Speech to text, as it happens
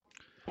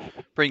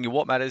Bring you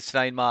what matters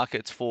today in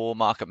markets for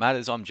Market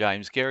Matters. I'm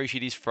James Gerrish.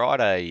 It is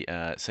Friday.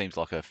 It seems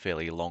like a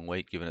fairly long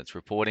week given its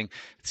reporting.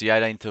 It's the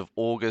 18th of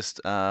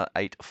August,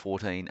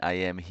 8:14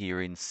 a.m.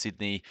 here in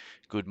Sydney.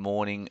 Good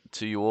morning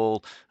to you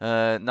all.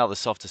 Another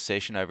softer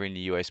session over in the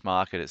US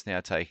market. It's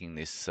now taking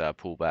this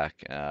pullback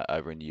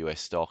over in the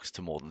US stocks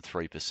to more than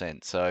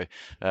 3%. So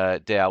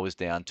Dow was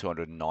down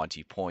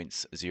 290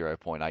 points,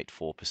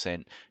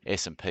 0.84%.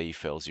 S&P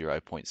fell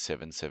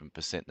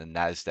 0.77%. The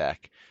Nasdaq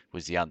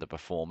was the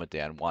underperformer,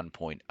 down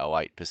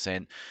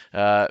 1.08%.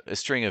 A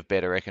string of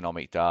better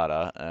economic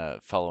data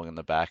following on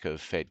the back of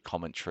Fed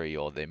commentary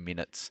or their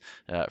minutes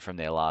from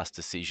their last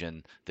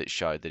decision that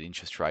showed that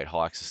interest rate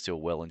hikes are still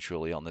well and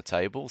truly on the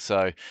table.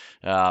 So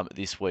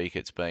this week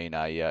it's been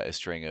a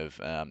string of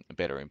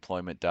better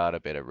employment data,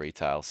 better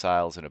retail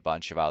sales, and a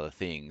bunch of other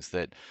things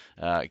that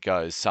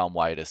goes some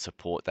way to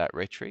support that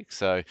rhetoric.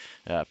 So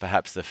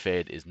perhaps the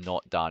Fed is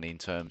not done in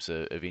terms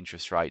of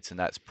interest rates, and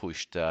that's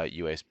pushed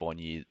US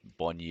bond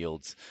yields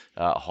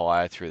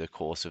higher through the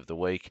course of the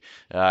week.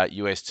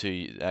 US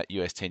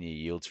 10-year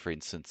yields, for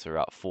instance, are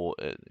at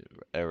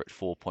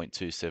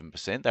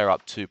 4.27%. They're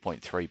up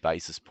 2.3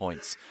 basis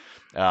points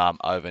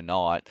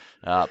overnight,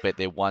 but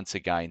they're once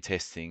again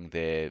testing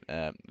their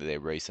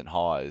recent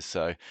highs.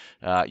 So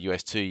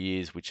US 2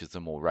 years, which is the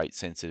more rate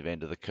sensitive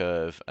end of the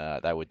curve,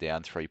 they were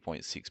down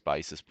 3.6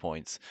 basis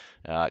points,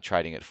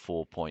 trading at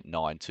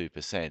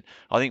 4.92%.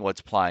 I think what's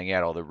playing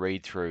out, or the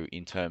read through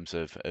in terms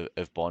of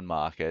bond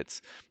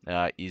markets,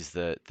 is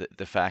the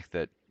fact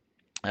that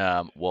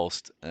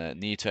whilst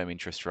near-term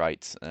interest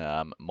rates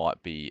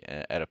might be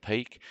at a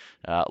peak,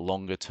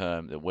 longer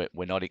term,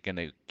 we're not going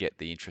to get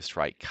the interest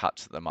rate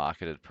cuts that the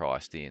market had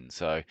priced in.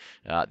 So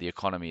the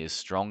economy is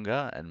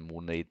stronger and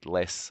will need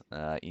less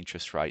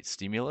interest rate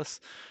stimulus.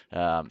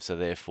 So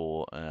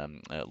therefore,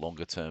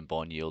 longer-term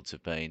bond yields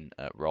have been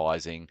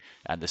rising,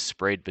 and the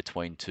spread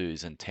between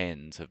 2s and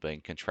 10s have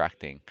been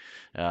contracting.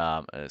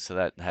 So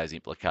that has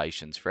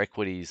implications for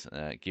equities,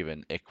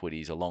 given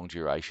equities are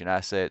long-duration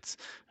assets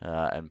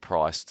and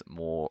priced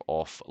more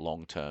off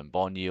long-term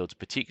bond yields,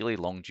 particularly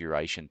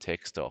long-duration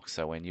tech stocks.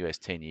 So when US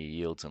 10-year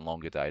yields and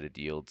longer-dated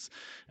yields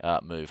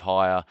move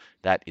higher,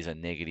 that is a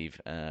negative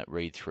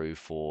read-through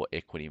for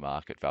equity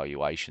market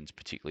valuations,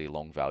 particularly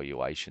long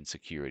valuation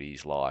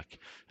securities like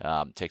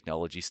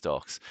technology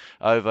stocks.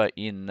 Over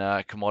in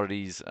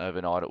commodities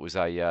overnight, it was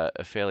a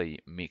fairly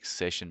mixed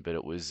session, but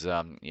it was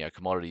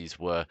commodities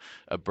were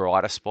a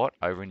brighter spot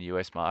over in the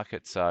US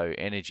market. So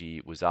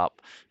energy was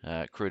up,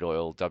 crude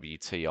oil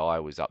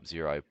WTI was up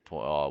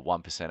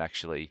 0.1%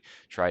 actually,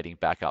 trading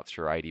back up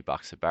through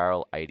 $80 a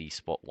barrel,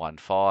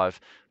 80.15.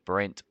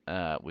 Brent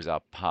was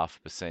up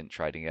 0.5%,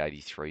 trading at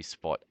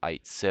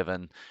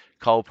 83.87.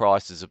 Coal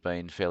prices have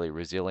been fairly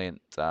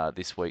resilient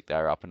this week. They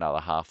were up another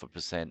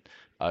 0.5%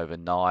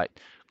 overnight.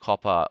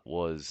 Copper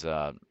was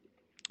up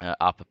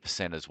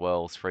 1% as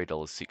well,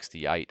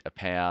 $3.68 a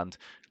pound.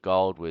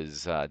 Gold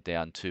was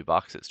down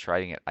 $2. It's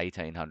trading at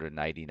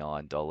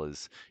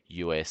 $1,889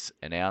 US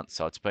an ounce.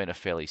 So it's been a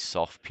fairly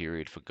soft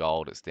period for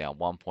gold. It's down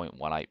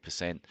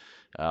 1.18%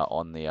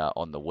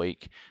 on the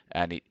week,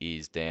 and it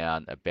is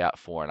down about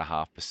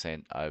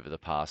 4.5% over the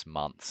past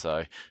month.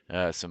 So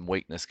some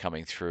weakness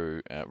coming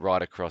through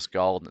right across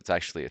gold, and it's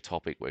actually a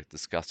topic we're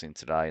discussing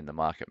today in the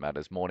Market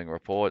Matters morning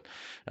report.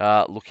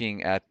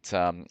 Looking at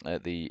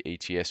the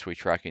ETS we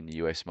track in the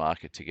US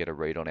market to get a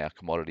read on our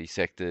commodity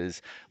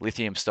sectors.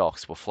 Lithium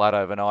stocks were flat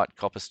overnight.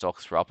 Copper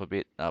stocks were up a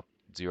bit, up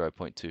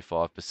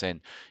 0.25%.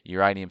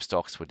 Uranium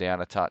stocks were down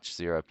a touch,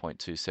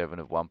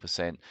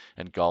 0.27%,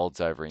 and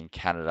golds over in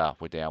Canada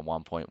were down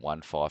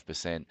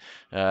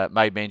 1.15%.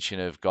 Made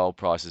mention of gold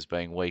prices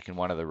being weak, and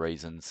one of the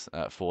reasons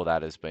for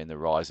that has been the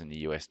rise in the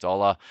US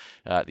dollar.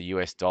 The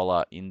US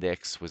dollar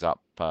index was up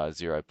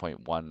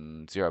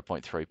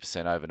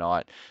 0.3%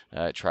 overnight,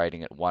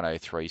 trading at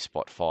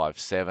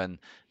 103.57.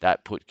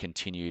 That put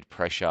continued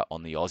pressure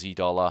on the Aussie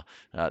dollar.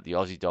 The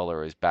Aussie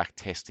dollar is back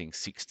testing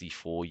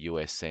 64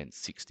 US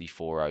cents,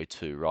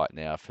 64.02 right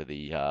now for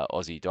the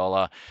Aussie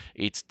dollar.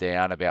 It's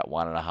down about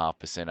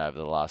 1.5% over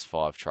the last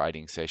 5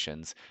 trading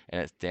sessions,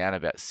 and it's down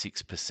about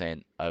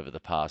 6% over the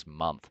past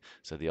month.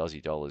 So the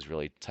Aussie dollar has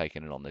really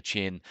taken it on the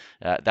chin.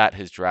 That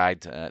has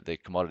dragged the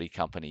commodity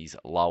companies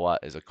lower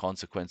as a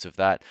consequence of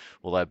that,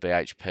 although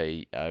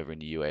BHP over in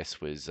the US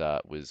was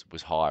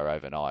higher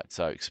overnight.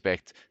 So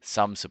expect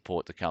some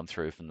support to come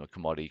through from the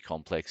commodity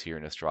complex here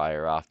in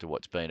Australia after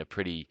what's been a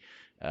pretty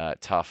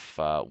tough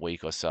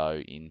week or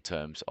so in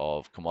terms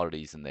of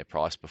commodities and their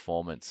price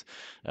performance.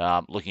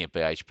 Looking at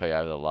BHP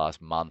over the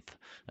last month,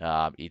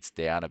 it's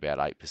down about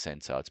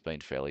 8%, so it's been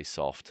fairly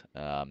soft,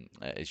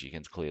 as you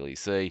can clearly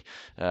see.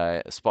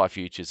 SPI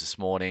futures this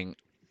morning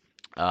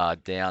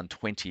down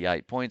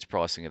 28 points,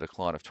 pricing a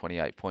decline of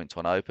 28 points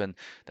on open.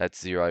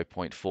 That's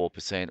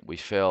 0.4%. We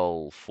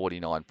fell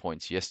 49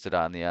 points yesterday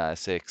on the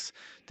ASX,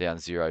 down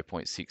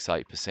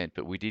 0.68%,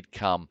 but we did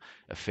come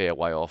a fair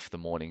way off the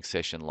morning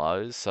session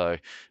lows. So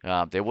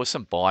there was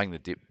some buying the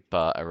dip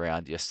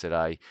around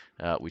yesterday,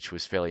 which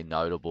was fairly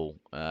notable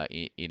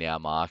in our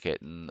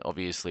market. And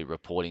obviously,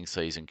 reporting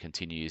season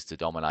continues to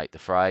dominate the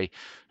fray.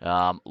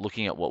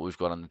 Looking at what we've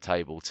got on the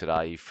table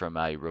today from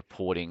a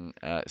reporting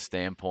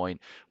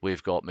standpoint,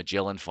 we've got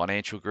Magellan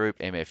Financial Group,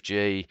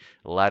 MFG,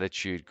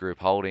 Latitude Group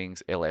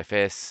Holdings,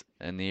 LFS,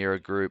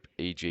 Anera Group,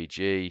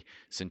 EGG,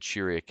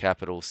 Centuria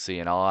Capital,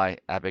 CNI,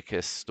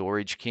 Abacus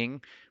Storage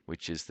King,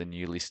 which is the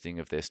new listing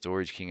of their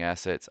Storage King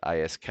assets,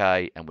 ASK,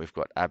 and we've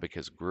got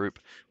Abacus Group,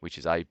 which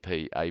is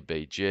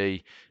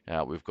ABG.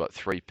 We've got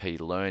 3P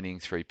Learning,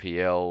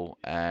 3PL,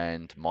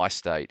 and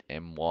MyState,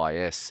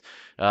 MYS.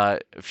 A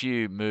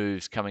few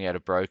moves coming out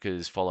of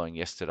brokers following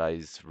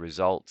yesterday's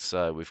results.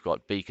 We've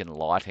got Beacon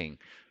Lighting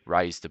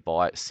raised to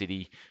buy at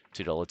Citi,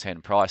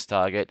 $2.10 price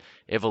target.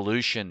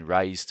 Evolution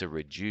raised to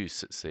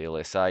reduce at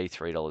CLSA,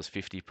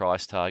 $3.50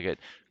 price target.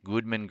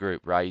 Goodman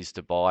Group raised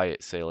to buy at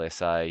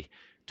CLSA,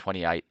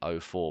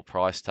 28.04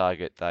 price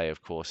target. They,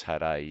 of course,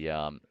 had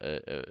a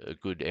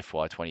good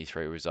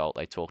FY23 result.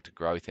 They talked to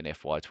growth in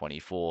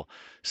FY24,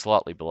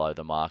 slightly below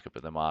the market,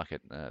 but the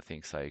market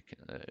thinks they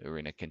are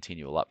in a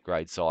continual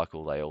upgrade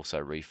cycle. They also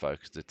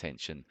refocused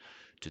attention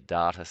to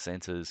data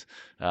centers.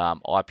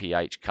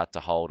 IPH cut to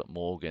hold at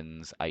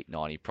Morgan's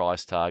 890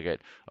 price target.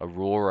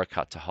 Aurora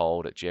cut to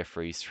hold at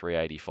Jefferies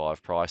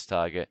 385 price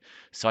target.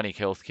 Sonic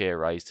Healthcare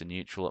raised to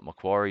neutral at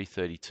Macquarie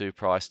 32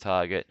 price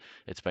target.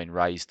 It's been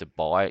raised to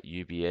buy at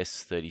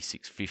UBS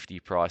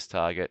 36.50 price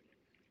target.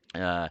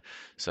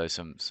 So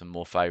some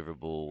more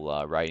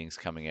favourable ratings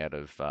coming out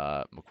of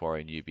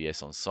Macquarie and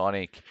UBS on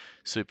Sonic.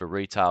 Super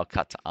Retail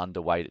cut to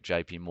underweight at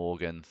JP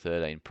Morgan,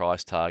 13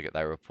 price target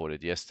they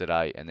reported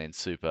yesterday, and then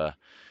Super,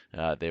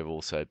 they've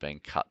also been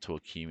cut to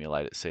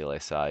accumulate at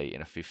CLSA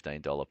in a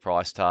 $15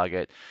 price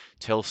target.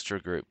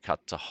 Telstra Group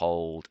cut to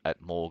hold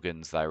at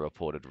Morgan's. They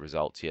reported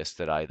results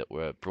yesterday that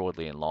were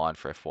broadly in line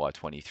for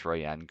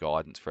FY23 and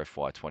guidance for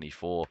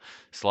FY24.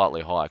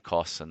 Slightly higher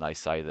costs, and they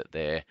say that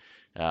they're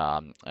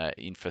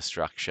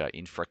infrastructure,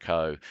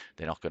 Infraco,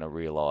 they're not going to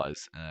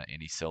realise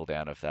any sell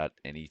down of that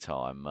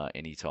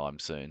anytime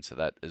soon. So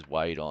that has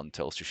weighed on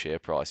Telstra share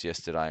price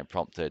yesterday and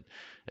prompted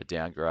a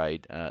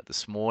downgrade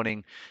this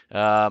morning.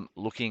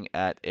 Looking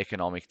at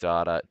economic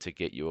data to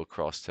get you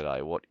across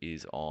today, what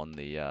is on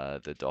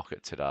the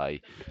docket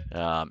today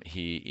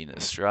here in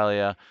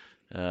Australia?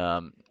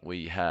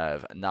 We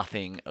have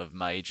nothing of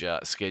major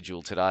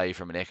schedule today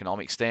from an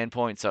economic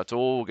standpoint, so it's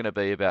all going to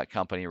be about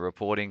company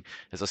reporting.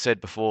 As I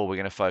said before, we're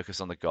going to focus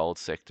on the gold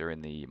sector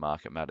in the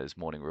Market Matters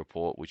morning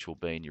report, which will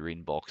be in your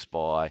inbox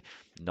by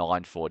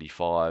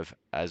 9:45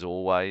 as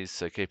always.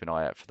 So keep an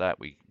eye out for that.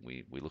 We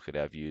look at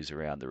our views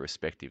around the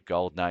respective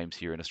gold names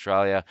here in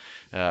Australia.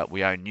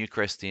 We own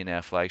Newcrest in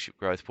our flagship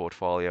growth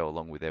portfolio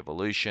along with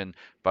Evolution.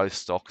 Both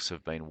stocks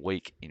have been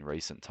weak in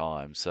recent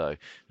times, so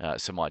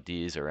some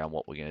ideas around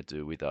what we're going to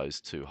do with those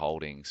two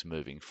holdings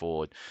moving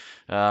forward.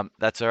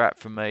 That's a wrap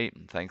from me.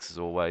 Thanks as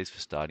always for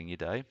starting your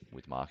day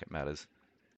with Market Matters.